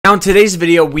Now in today's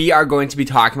video, we are going to be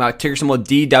talking about ticker symbol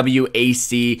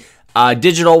DWAC,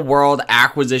 Digital World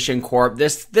Acquisition Corp.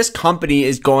 This company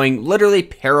is going literally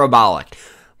parabolic.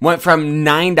 Went from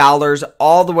 $9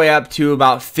 all the way up to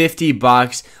about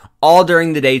 $50 all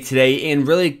during the day today, and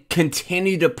really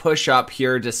continued to push up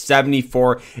here to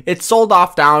 74. It sold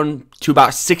off down to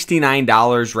about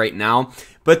 $69 right now.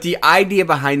 But the idea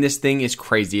behind this thing is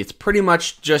crazy. It's pretty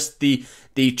much just the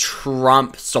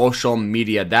Trump social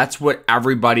media. That's what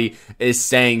everybody is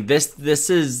saying.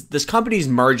 This company's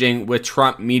merging with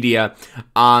Trump media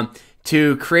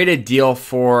to create a deal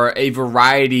for a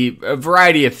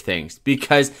variety of things,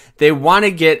 because they want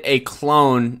to get a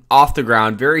clone off the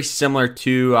ground very similar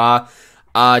to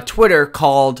Twitter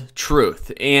called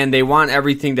Truth, and they want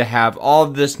everything to have all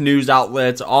of this news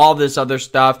outlets, all this other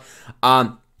stuff.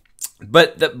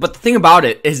 But the thing about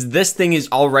it is this thing is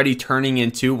already turning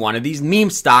into one of these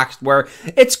meme stocks where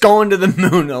it's going to the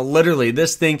moon. Literally,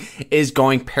 this thing is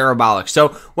going parabolic. So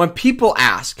when people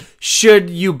ask, should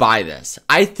you buy this?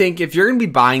 I think if you're going to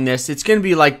be buying this, it's going to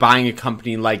be like buying a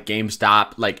company like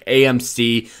GameStop, like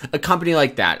AMC, a company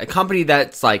like that. A company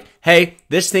that's like, hey,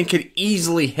 this thing could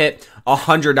easily hit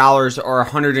 $100 or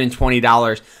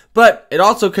 $120. But it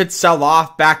also could sell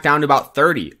off back down to about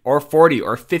 $30 or $40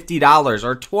 or $50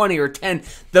 or $20 or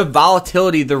 $10. The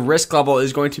volatility, the risk level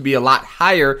is going to be a lot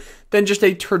higher than just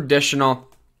a traditional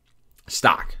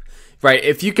stock, right?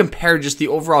 If you compare just the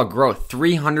overall growth,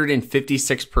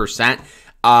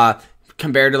 356%,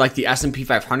 compared to like the S&P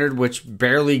 500, which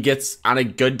barely gets on a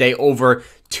good day over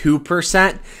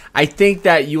 2%, I think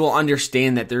that you will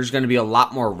understand that there's going to be a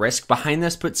lot more risk behind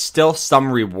this, but still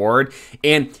some reward.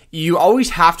 And you always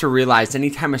have to realize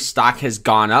anytime a stock has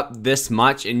gone up this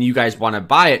much and you guys want to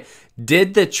buy it,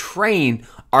 did the train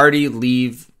already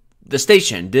leave the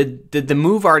station? Did the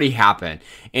move already happen?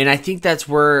 And I think that's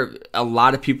where a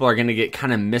lot of people are going to get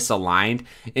kind of misaligned.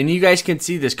 And you guys can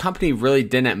see this company really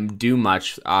didn't do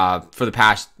much for the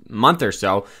past month or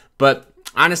so, but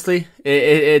honestly,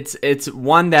 it's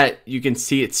one that you can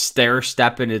see it's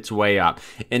stair-stepping its way up.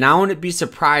 And I wouldn't be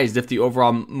surprised if the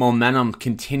overall momentum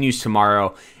continues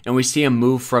tomorrow and we see a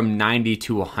move from 90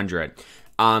 to 100.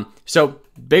 So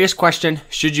biggest question,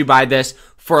 should you buy this?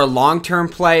 For a long-term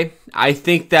play, I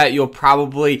think that you'll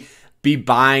probably be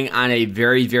buying on a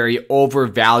very, very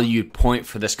overvalued point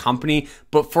for this company.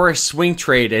 But for a swing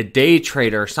trade, a day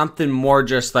trade, or something more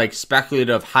just like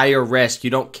speculative, higher risk, you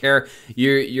don't care.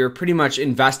 You're pretty much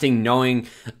investing knowing,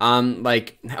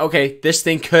 like, okay, this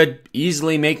thing could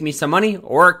easily make me some money,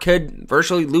 or it could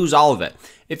virtually lose all of it.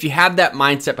 If you have that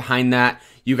mindset behind that,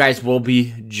 you guys will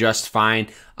be just fine.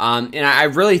 And I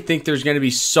really think there's going to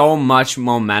be so much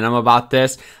momentum about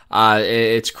this.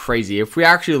 It's crazy. If we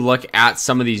actually look at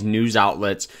some of these news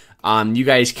outlets, you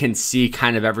guys can see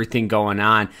kind of everything going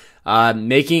on.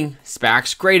 Making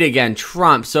SPACs great again,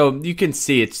 Trump. So you can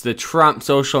see it's the Trump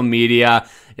social media.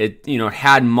 It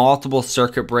had multiple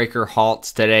circuit breaker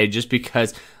halts today just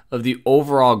because of the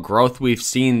overall growth we've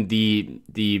seen.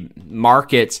 The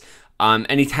markets,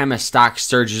 anytime a stock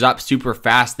surges up super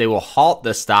fast, they will halt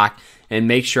the stock and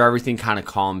make sure everything kind of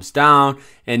calms down,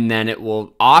 and then it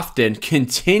will often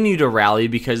continue to rally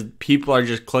because people are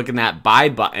just clicking that buy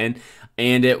button,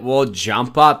 and it will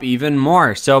jump up even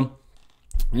more. So,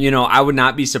 I would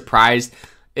not be surprised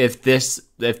if this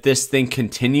thing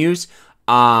continues.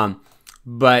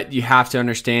 But you have to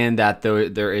understand that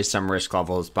there is some risk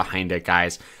levels behind it,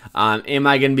 guys. Am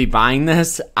I going to be buying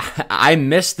this? I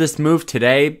missed this move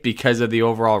today because of the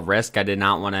overall risk. I did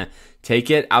not want to take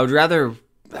it. I would rather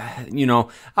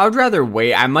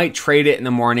wait. I might trade it in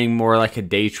the morning, more like a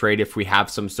day trade if we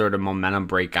have some sort of momentum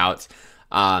breakouts.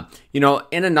 And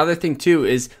another thing too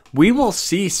is we will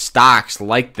see stocks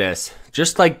like this,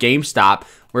 just like GameStop,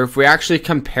 where if we actually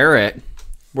compare it,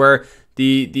 where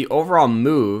the overall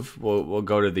move, we'll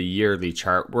go to the yearly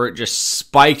chart, where it just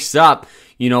spikes up,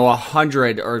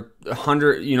 100 or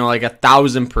 100, like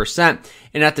 1,000%.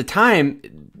 And at the time,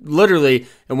 literally,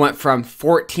 it went from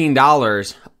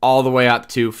 $14 all the way up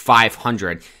to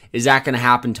 $500. Is that going to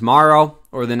happen tomorrow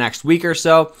or the next week or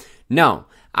so? No.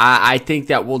 I think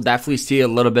that we'll definitely see a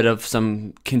little bit of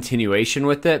some continuation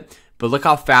with it. But look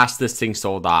how fast this thing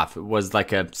sold off. It was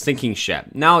like a sinking ship.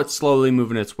 Now it's slowly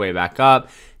moving its way back up.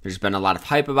 There's been a lot of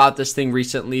hype about this thing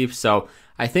recently. So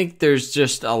I think there's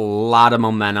just a lot of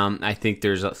momentum. I think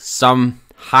there's some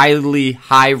highly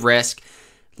high risk.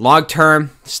 Long term,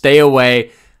 stay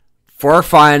away. For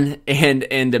fun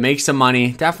and to make some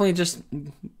money, definitely just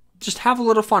have a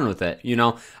little fun with it.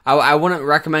 I wouldn't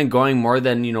recommend going more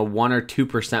than 1 or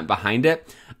 2% behind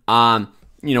it.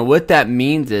 What that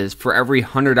means is for every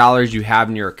 $100 you have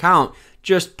in your account,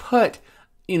 just put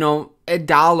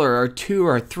 $1 or $2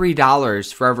 or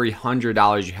 $3 for every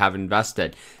 $100 you have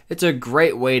invested. It's a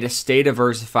great way to stay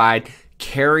diversified,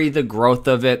 carry the growth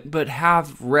of it, but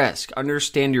have risk.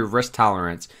 Understand your risk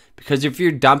tolerance. Because if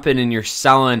you're dumping and you're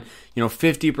selling,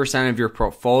 50% of your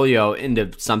portfolio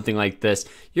into something like this,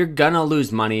 you're gonna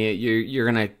lose money. You're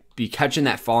gonna be catching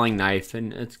that falling knife,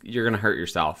 and you're gonna hurt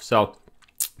yourself. So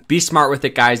be smart with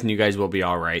it, guys, and you guys will be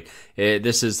all right.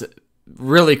 This is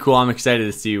really cool. I'm excited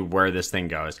to see where this thing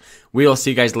goes. We will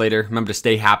see you guys later. Remember to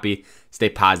stay happy, stay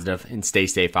positive, and stay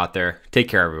safe out there. Take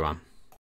care, everyone.